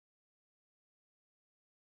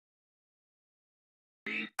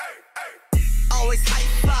always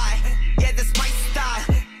high-fly. Yeah, that's my style.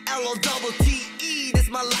 L-O-double-T-E, that's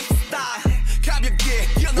my lifestyle. 가볍게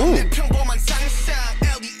연없는 평범한 상상.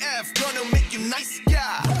 LDF gonna make you nice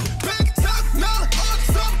guy. Big talk, 난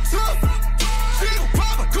어디서부터 지금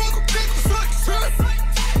봐봐 궁극기도 설치.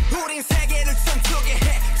 우린 세계를 춤추게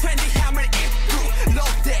해. 트렌디함을 입고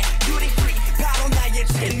롯데 듀티 프리 바로 나의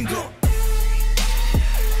친구.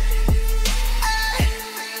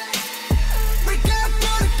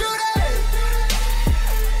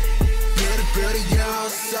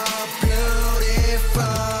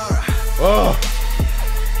 Oh.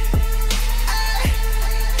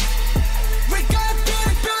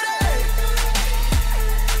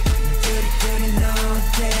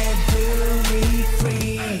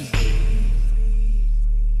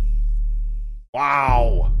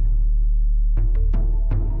 Wow.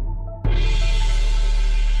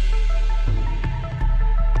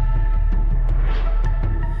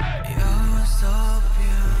 You're so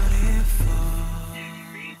beautiful.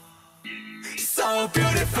 So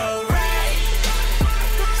beautiful, right?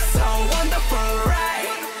 So wonderful, right?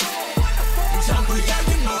 전부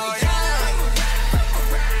여기 모여.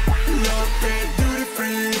 Lotte, duty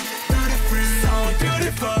free, duty free. So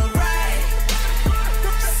beautiful, right?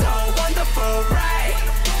 So wonderful, right?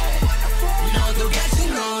 너도 같이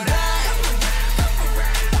놀아.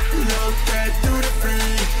 Lotte, duty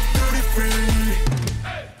free, duty free.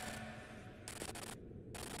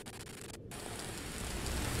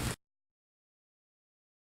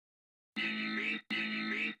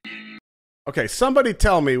 Okay, somebody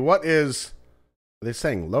tell me what is, are they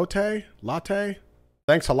saying Lotte? Latte?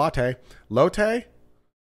 Thanks a latte. Lotte?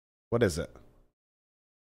 What is it?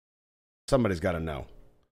 Somebody's got to know.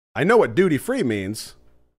 I know what duty free means.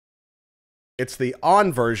 It's the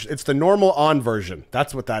on version. It's the normal on version.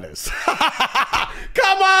 That's what that is.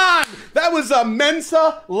 Come on! That was a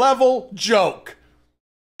Mensa level joke.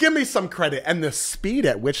 Give me some credit. And the speed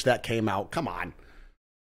at which that came out. Come on.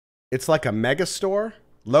 It's like a mega store.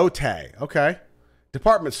 Lotte. Okay.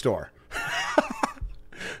 Department store.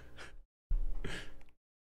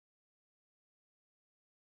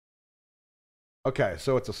 Okay,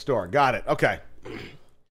 so it's a store. Got it. Okay.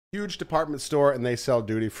 Huge department store, and they sell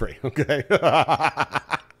duty free. Okay.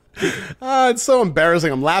 It's so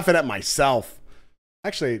embarrassing. I'm laughing at myself.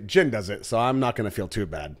 Actually, Jin does it, so I'm not going to feel too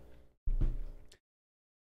bad.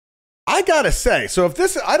 I gotta say, so if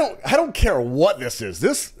this, I don't care what this is.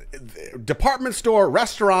 This department store,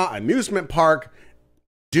 restaurant, amusement park,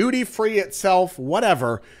 duty free itself,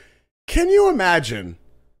 whatever. Can you imagine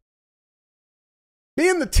me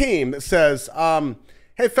and the team that says,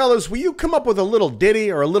 hey fellas, will you come up with a little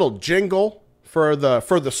ditty or a little jingle for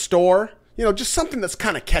the store? You know, just something that's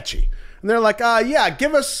kind of catchy. And they're like, yeah,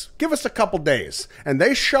 give us a couple days. And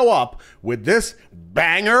they show up with this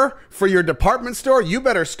banger for your department store. You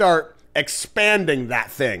better start expanding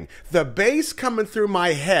that thing. The bass coming through my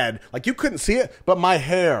head, like you couldn't see it, but my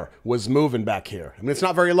hair was moving back here. I mean, it's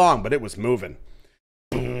not very long, but it was moving.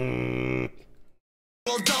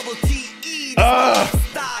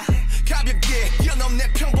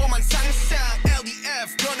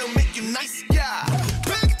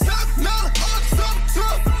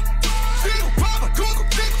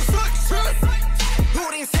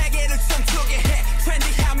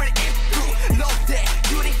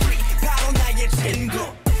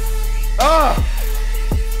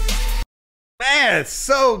 Man, it's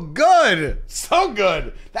so good. So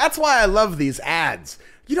good. That's why I love these ads.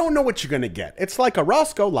 You don't know what you're going to get. It's like a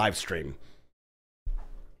Roscoe live stream.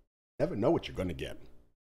 Never know what you're going to get.